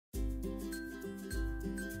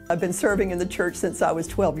I've been serving in the church since I was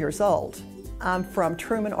 12 years old. I'm from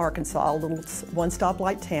Truman, Arkansas, a little one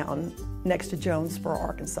stoplight town next to Jonesboro,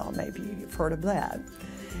 Arkansas. Maybe you've heard of that.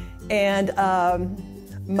 And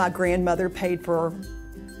my grandmother paid for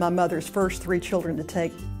my mother's first 3 children to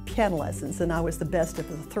take piano lessons, and I was the best of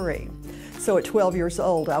the 3. So at 12 years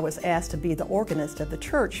old, I was asked to be the organist of the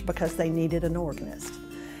church because they needed an organist.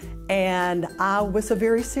 And I was a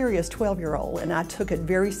very serious 12-year-old, and I took it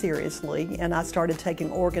very seriously, and I started taking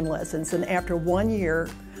organ lessons. And after 1 year,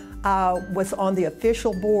 I was on the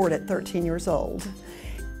official board at 13 years old.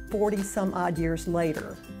 40-some-odd years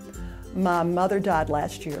later, my mother died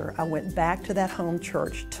last year. I went back to that home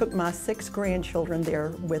church, took my 6 grandchildren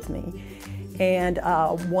there with me, and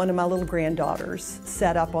one of my little granddaughters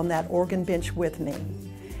sat up on that organ bench with me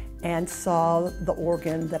and saw the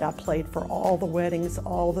organ that I played for all the weddings,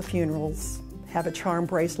 all the funerals, have a charm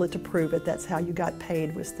bracelet to prove it. That's how you got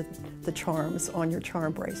paid, was the charms on your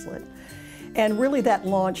charm bracelet. And really that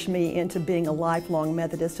launched me into being a lifelong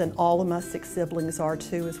Methodist, and all of my 6 siblings are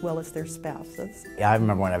too, as well as their spouses. I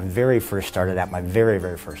remember when I very first started out, my very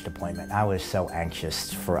first appointment, I was so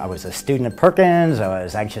anxious I was a student at Perkins, I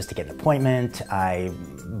was anxious to get an appointment. I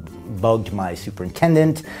bugged my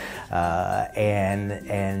superintendent,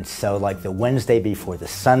 and so like the Wednesday before the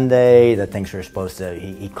Sunday that things were supposed to,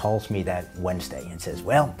 he calls me that Wednesday and says,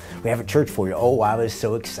 well, we have a church for you. Oh, I was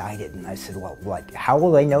so excited. And I said, well, like, how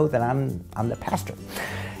will they know that I'm the pastor?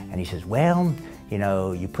 And he says, well, you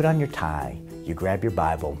know, you put on your tie, you grab your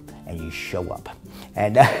Bible, and you show up.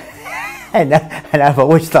 And and I've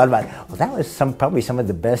always thought about, well, that was probably some of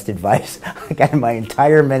the best advice I got in my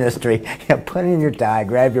entire ministry. You know, put in your tie,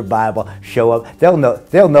 grab your Bible, show up. They'll know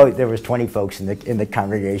there was 20 folks in the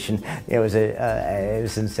congregation. It was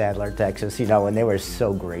in Sadler, Texas. You know, and they were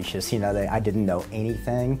so gracious. You know, I didn't know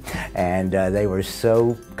anything, and they were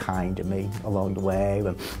so kind to me along the way.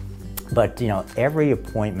 But you know, every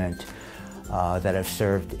appointment that I've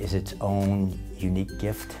served is its own unique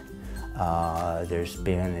gift. There's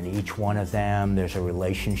been in each one of them, there's a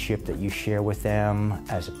relationship that you share with them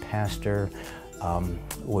as a pastor,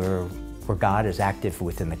 where God is active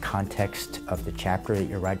within the context of the chapter that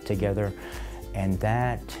you write together. And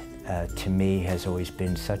that, to me, has always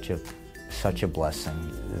been such a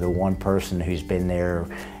blessing. The one person who's been there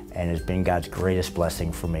and has been God's greatest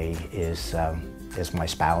blessing for me is my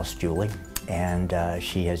spouse, Julie. And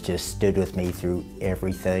she has just stood with me through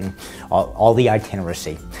everything, all the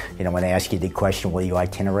itineracy. You know, when they ask you the question, will you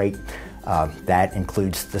itinerate? That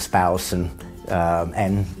includes the spouse and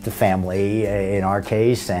the family in our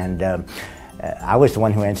case. And I was the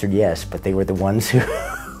one who answered yes, but they were the ones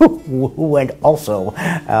who went also.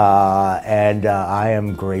 And I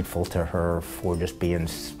am grateful to her for just being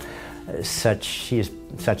she is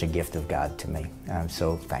such a gift of God to me. I'm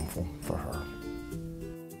so thankful for her.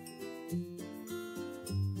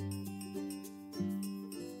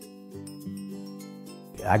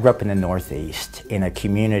 I grew up in the Northeast in a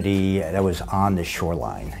community that was on the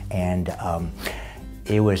shoreline, and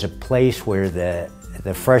it was a place where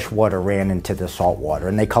the fresh water ran into the salt water,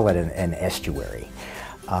 and they call it an estuary.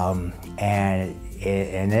 And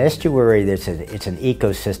an estuary, it's an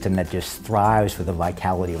ecosystem that just thrives with the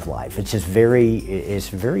vitality of life. It's just very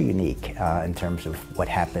unique in terms of what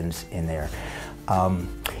happens in there.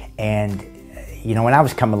 And you know, when I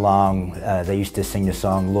was coming along, they used to sing the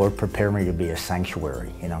song, Lord, prepare me to be a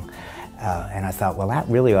sanctuary, you know. And I thought, well, that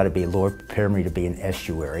really ought to be, Lord, prepare me to be an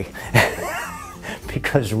estuary.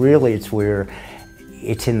 Because really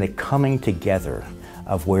it's in the coming together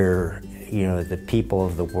of where, you know, the people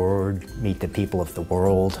of the Word meet the people of the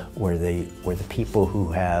world, where the people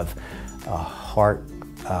who have a heart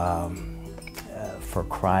for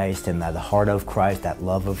Christ and the heart of Christ, that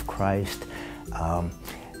love of Christ,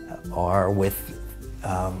 are with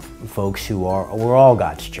folks we're all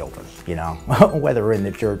God's children, you know. Whether we're in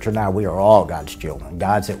the church or not, we are all God's children.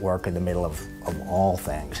 God's at work in the middle of all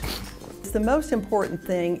things. The most important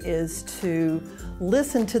thing is to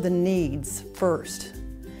listen to the needs first,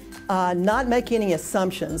 not make any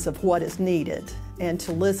assumptions of what is needed, and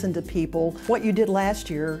to listen to people. What you did last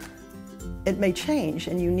year, it may change,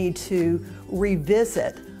 and you need to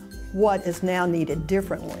revisit what is now needed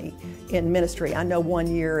differently in ministry. I know 1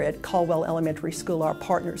 year at Caldwell Elementary School, our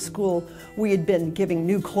partner school, we had been giving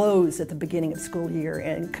new clothes at the beginning of school year,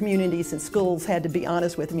 and communities and schools had to be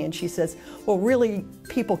honest with me, and she says, well, really,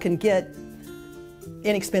 people can get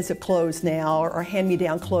inexpensive clothes now or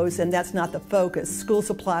hand-me-down clothes, and that's not the focus. School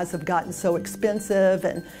supplies have gotten so expensive,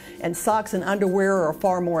 and socks and underwear are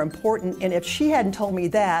far more important, and if she hadn't told me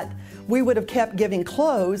that, we would have kept giving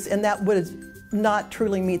clothes, and that would have not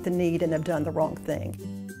truly meet the need and have done the wrong thing.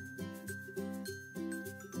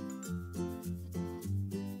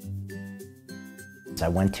 I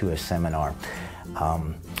went to a seminar,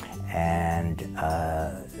 and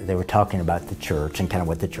they were talking about the church and kind of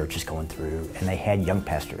what the church is going through, and they had young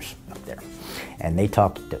pastors up there, and they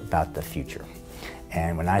talked about the future.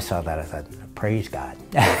 And when I saw that, I thought, praise God.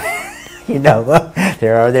 You know,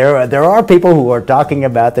 there are people who are talking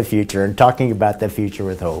about the future and talking about the future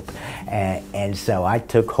with hope, and so I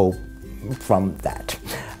took hope from that.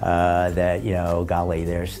 That, you know, golly,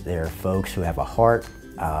 there are folks who have a heart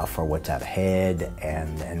for what's out ahead,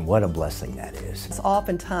 and what a blessing that is.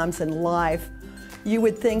 Oftentimes in life, you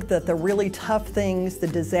would think that the really tough things, the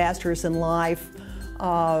disasters in life,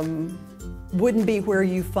 wouldn't be where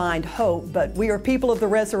you find hope, but we are people of the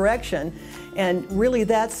resurrection, and really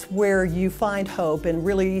that's where you find hope, and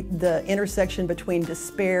really the intersection between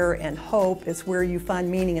despair and hope is where you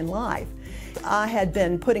find meaning in life. I had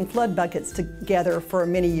been putting flood buckets together for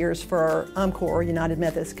many years for our UMCOR, United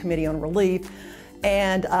Methodist Committee on Relief,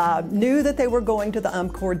 and knew that they were going to the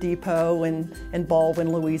UMCOR depot in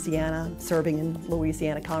Baldwin, Louisiana, serving in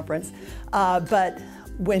Louisiana Conference. But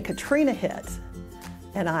when Katrina hit,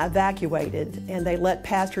 and I evacuated, and they let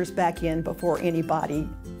pastors back in before anybody,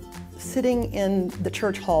 sitting in the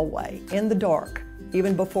church hallway in the dark,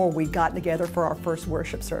 even before we got together for our first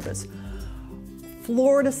worship service,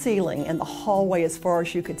 floor to ceiling and the hallway as far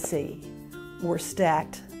as you could see were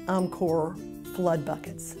stacked UMCOR flood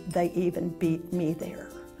buckets. They even beat me there.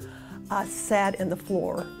 I sat in the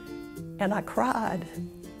floor and I cried.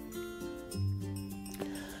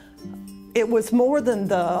 It was more than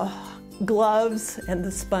the gloves and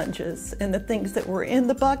the sponges and the things that were in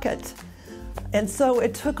the bucket. And so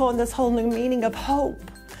it took on this whole new meaning of hope.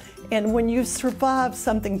 And when you survive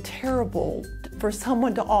something terrible, for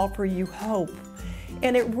someone to offer you hope.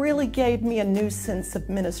 And it really gave me a new sense of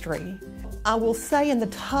ministry. I will say in the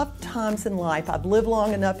tough times in life, I've lived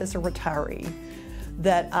long enough as a retiree,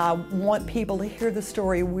 that I want people to hear the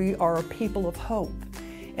story, we are a people of hope.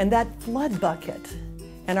 And that flood bucket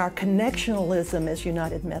and our connectionalism as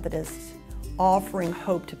United Methodists, offering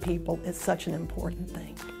hope to people is such an important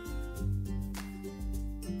thing.